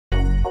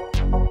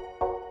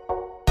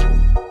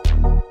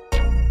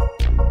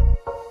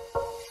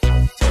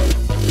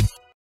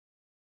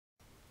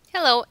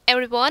Hello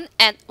everyone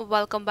and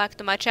welcome back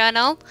to my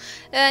channel.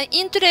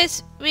 In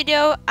today's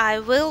video I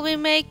will be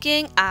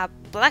making a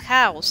black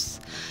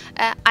house.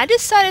 I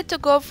decided to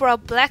go for a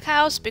black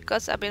house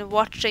because I've been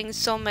watching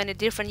so many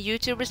different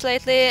YouTubers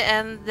lately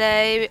and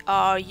they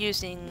are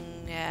using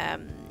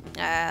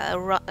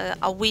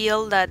a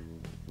wheel that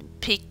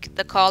pick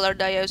the color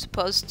that you're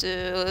supposed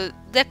to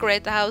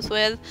decorate the house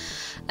with,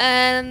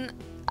 and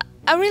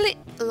I really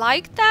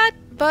like that,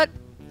 but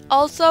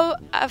also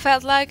I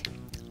felt like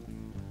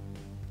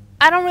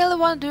I don't really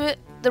want to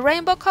do the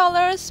rainbow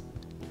colors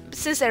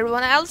since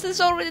everyone else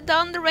has already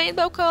done the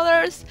rainbow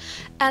colors,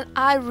 and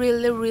I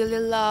really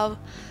love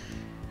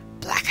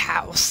black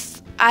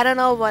house. I don't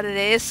know what it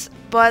is,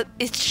 but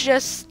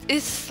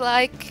it's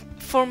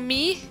like, for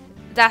me,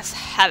 that's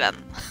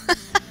heaven.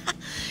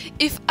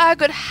 If I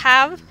could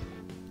have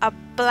a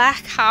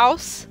black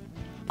house,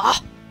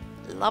 oh,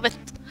 love it.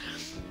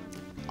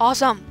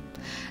 Awesome.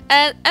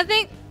 And I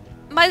think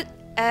my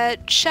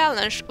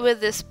challenge with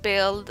this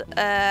build,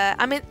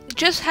 I mean,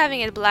 just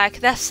having it black,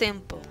 that's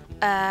simple,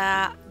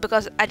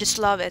 because I just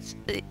love it.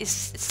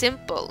 It's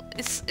simple,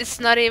 it's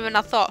not even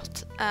a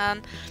thought.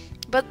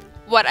 But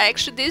what I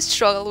actually did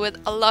struggle with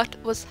a lot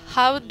was,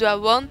 how do I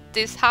want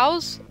this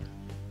house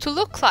to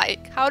look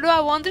like? How do I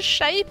want the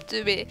shape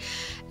to be?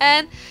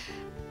 And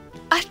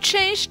I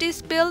changed this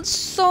build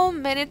so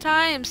many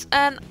times,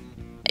 and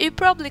you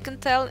probably can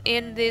tell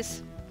in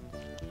this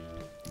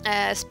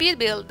speed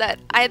build that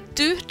I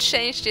do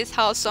change this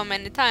house so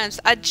many times.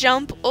 I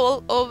jump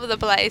all over the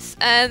place,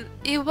 and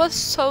it was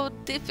so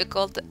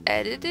difficult to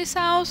edit this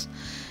house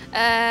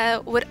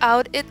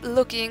without it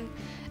looking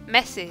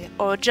messy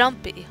or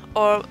jumpy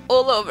or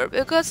all over,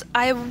 because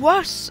I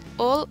was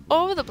all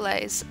over the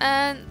place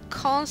and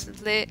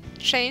constantly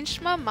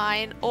changed my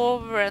mind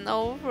over and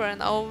over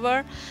and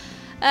over.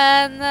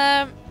 And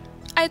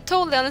I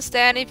totally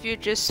understand if you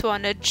just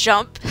want to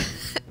jump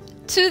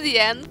to the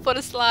end for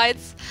the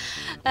slides.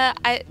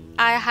 I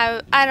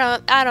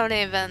don't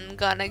even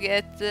gonna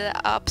get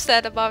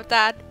upset about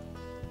that.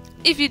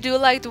 If you do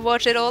like to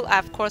watch it all,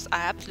 of course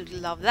I absolutely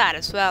love that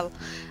as well.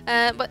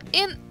 But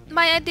in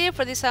my idea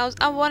for this house,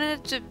 I wanted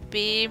it to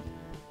be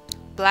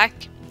black.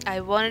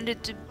 I wanted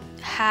it to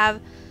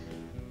have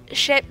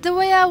shape the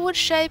way I would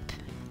shape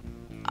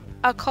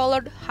a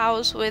colored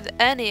house with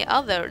any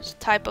other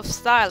type of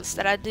styles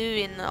that I do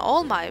in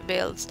all my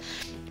builds.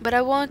 But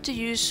I want to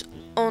use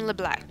only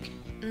black.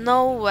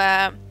 No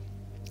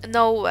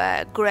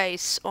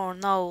grays or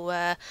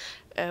no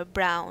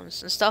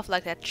browns and stuff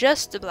like that,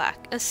 just the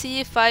black, and see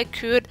if I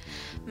could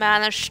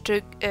manage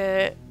to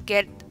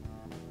get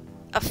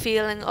a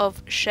feeling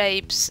of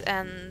shapes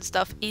and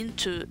stuff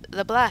into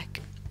the black.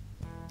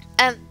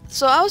 And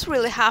so I was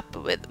really happy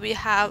with, we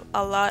have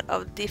a lot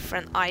of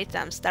different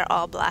items that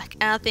are black,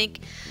 and I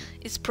think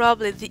it's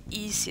probably the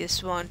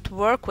easiest one to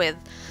work with,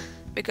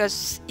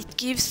 because it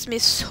gives me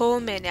so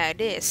many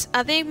ideas.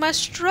 I think my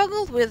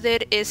struggle with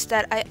it is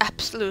that I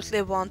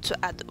absolutely want to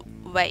add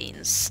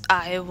veins.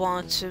 I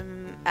want to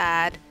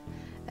add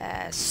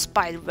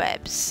spider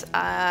webs,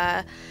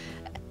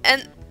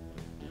 and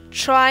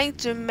trying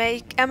to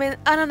make, I mean,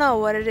 I don't know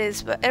what it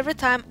is, but every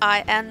time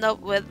I end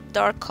up with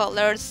dark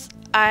colors,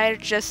 I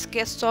just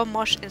get so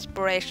much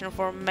inspiration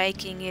for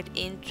making it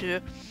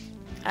into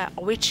a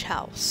witch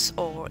house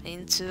or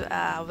into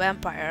a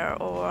vampire,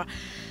 or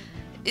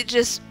it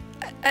just,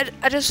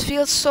 I just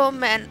feel so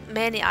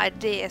many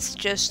ideas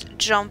just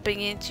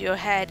jumping into your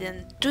head,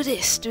 and do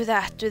this, do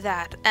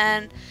that,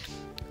 and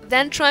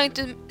then trying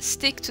to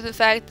stick to the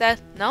fact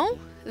that no,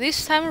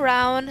 this time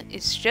around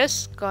it's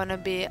just gonna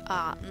be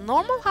a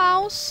normal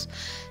house.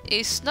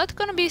 It's not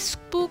gonna be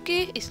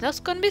spooky, it's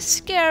not gonna be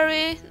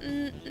scary,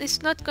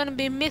 it's not gonna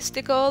be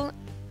mystical,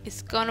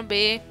 it's gonna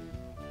be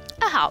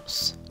a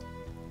house.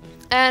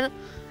 And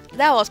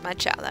that was my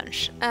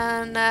challenge,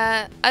 and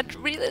I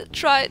really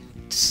tried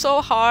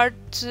so hard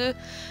to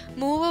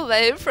move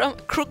away from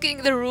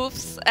crooking the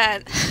roofs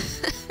and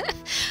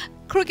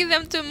crooking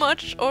them too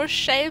much or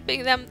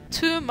shaping them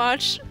too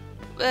much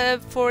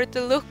for it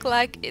to look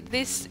like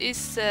this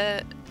is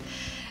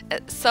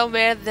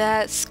somewhere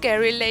the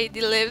scary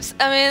lady lives.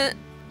 I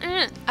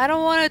mean, I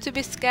don't want it to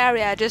be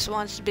scary, I just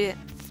want it to be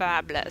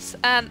fabulous.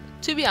 And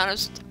to be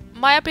honest,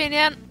 my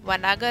opinion,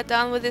 when I got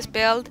done with this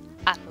build,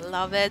 I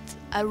love it.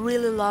 I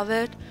really love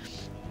it.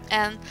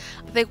 And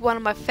I think one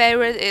of my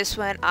favorite is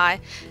when I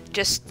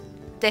just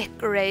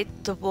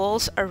decorate the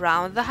walls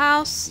around the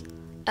house,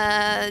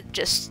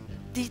 just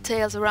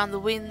details around the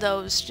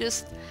windows,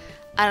 just,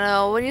 I don't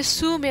know, when you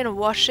zoom in and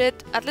watch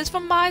it, at least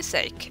for my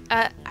sake,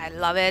 I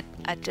love it.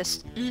 I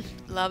just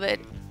love it.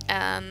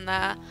 And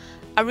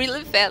I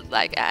really felt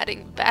like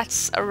adding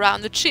bats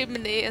around the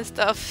chimney and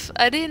stuff.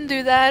 I didn't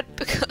do that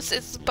because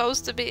it's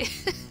supposed to be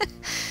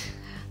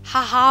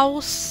a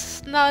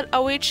house, not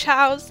a witch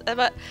house,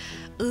 but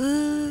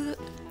no,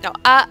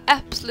 I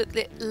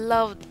absolutely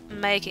loved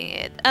making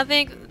it. I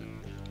think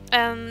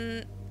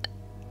I'm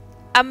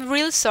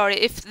really sorry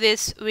if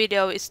this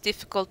video is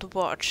difficult to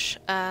watch.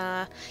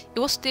 It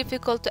was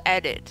difficult to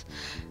edit,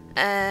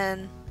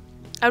 and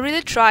I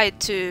really tried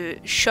to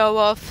show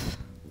off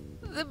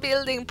the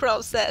building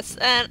process,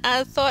 and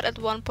I thought at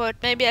one point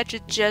maybe I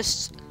should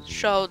just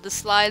show the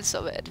slides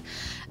of it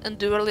and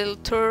do a little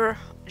tour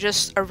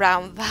just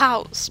around the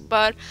house.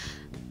 But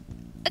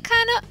I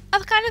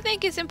kind of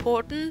think it's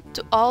important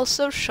to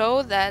also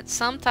show that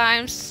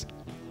sometimes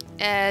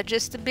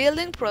just the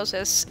building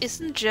process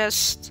isn't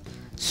just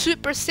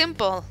super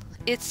simple.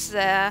 It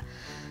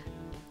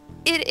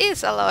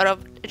is a lot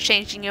of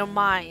changing your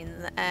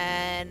mind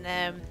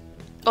and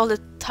all the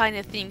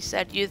tiny things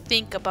that you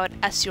think about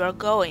as you are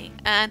going.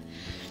 And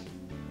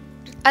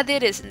I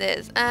did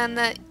this, and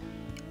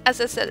as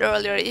I said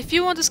earlier, if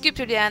you want to skip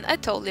to the end, I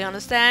totally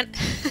understand.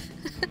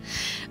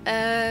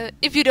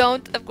 If you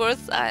don't, of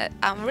course,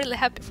 I'm really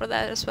happy for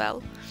that as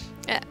well.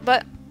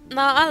 But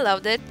no, I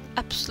loved it,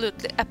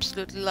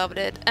 absolutely loved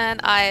it,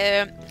 and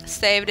I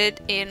saved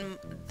it in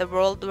the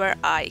world where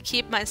I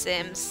keep my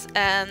Sims.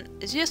 And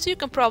just you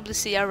can probably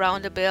see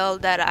around the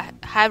build that I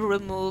have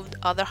removed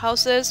other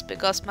houses,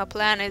 because my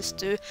plan is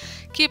to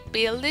keep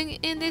building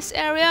in this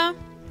area,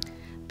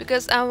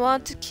 because I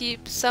want to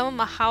keep some of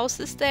my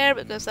houses there,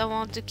 because I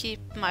want to keep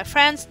my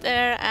friends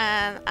there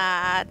and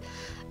add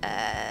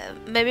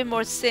maybe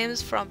more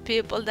Sims from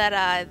people that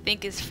I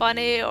think is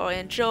funny or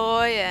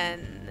enjoy,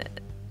 and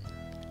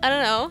I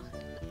don't know,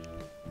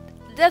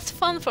 that's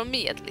fun for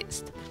me at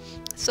least.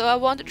 So I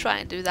want to try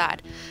and do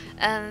that.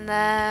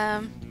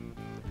 And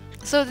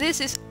so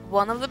this is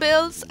one of the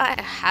builds. I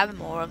have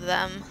more of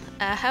them.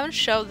 I haven't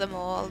showed them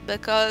all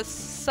because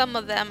some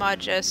of them are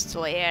just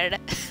weird.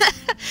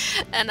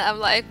 And I'm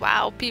like,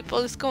 wow, people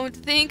is going to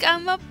think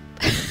I'm a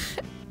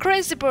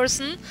crazy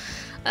person.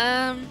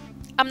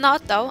 I'm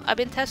not though. I've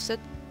been tested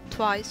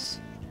twice.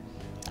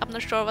 I'm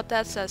not sure what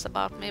that says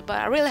about me, but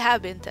I really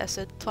have been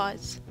tested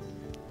twice.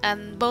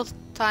 And both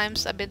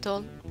times I've been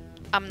told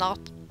I'm not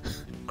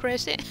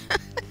crazy.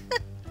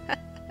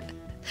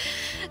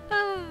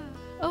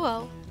 Oh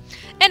well.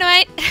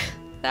 Anyway,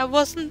 that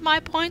wasn't my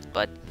point,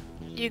 but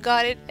you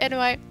got it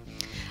anyway.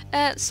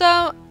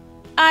 So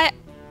I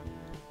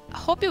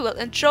hope you will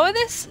enjoy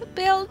this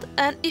build,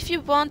 and if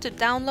you want to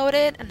download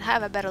it and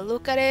have a better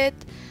look at it,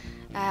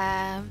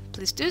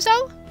 please do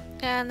so.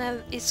 And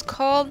it's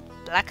called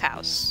Black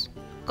House,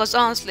 because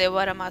honestly,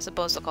 what am I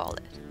supposed to call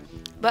it?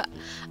 But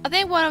I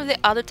think one of the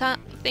other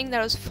thing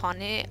that was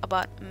funny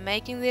about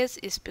making this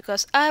is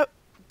because I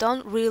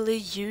don't really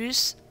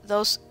use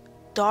those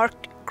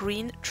dark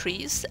green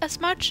trees as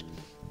much,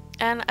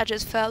 and I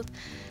just felt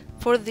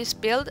for this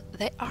build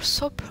they are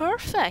so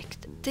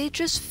perfect. They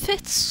just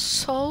fit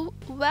so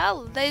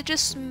well. They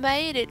just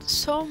made it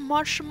so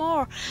much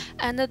more.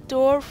 And the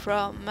door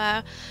from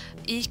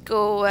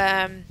Eco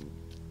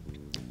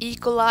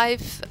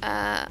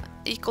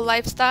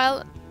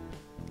Lifestyle,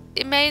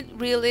 it made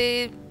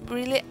really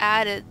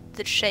added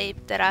the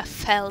shape that I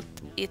felt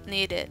it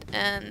needed,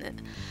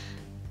 and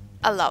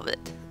I love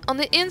it. On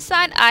the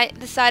inside I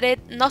decided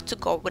not to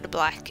go with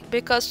black,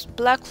 because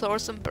black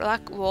floors and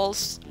black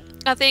walls,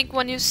 I think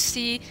when you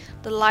see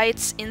the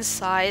lights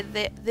inside,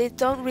 they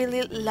don't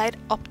really light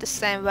up the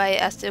same way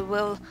as they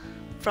will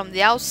from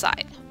the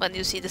outside when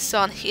you see the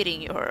sun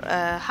hitting your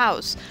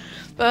house.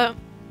 But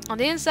on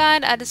the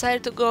inside I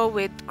decided to go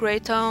with gray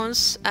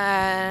tones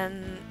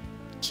and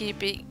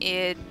keeping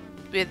it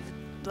with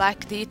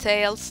black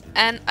details.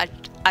 And I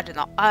don't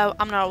know,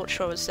 I'm not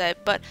sure what to say,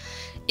 but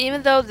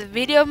even though the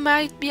video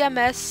might be a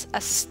mess, I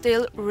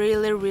still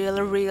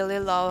really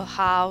love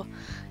how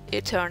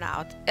it turned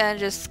out, and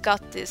just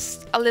got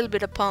this a little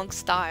bit of punk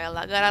style.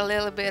 I got a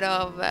little bit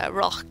of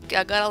rock,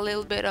 I got a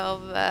little bit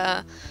of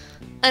I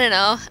don't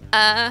know,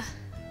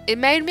 it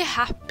made me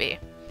happy.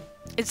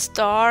 It's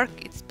dark,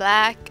 it's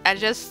black, it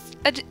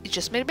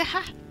just made me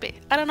happy.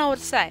 I don't know what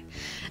to say.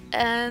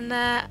 And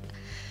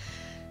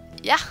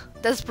yeah,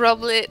 that's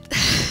probably it.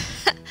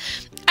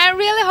 I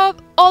really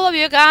hope all of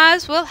you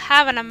guys will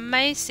have an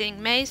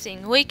amazing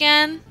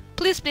weekend.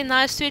 Please be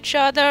nice to each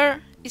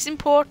other. It's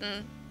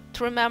important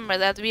to remember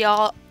that we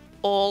are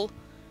all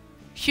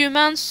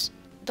humans.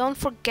 Don't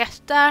forget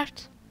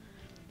that.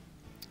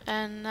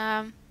 And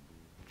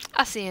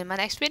I'll see you in my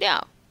next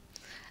video.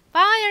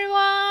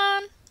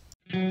 Bye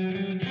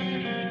everyone!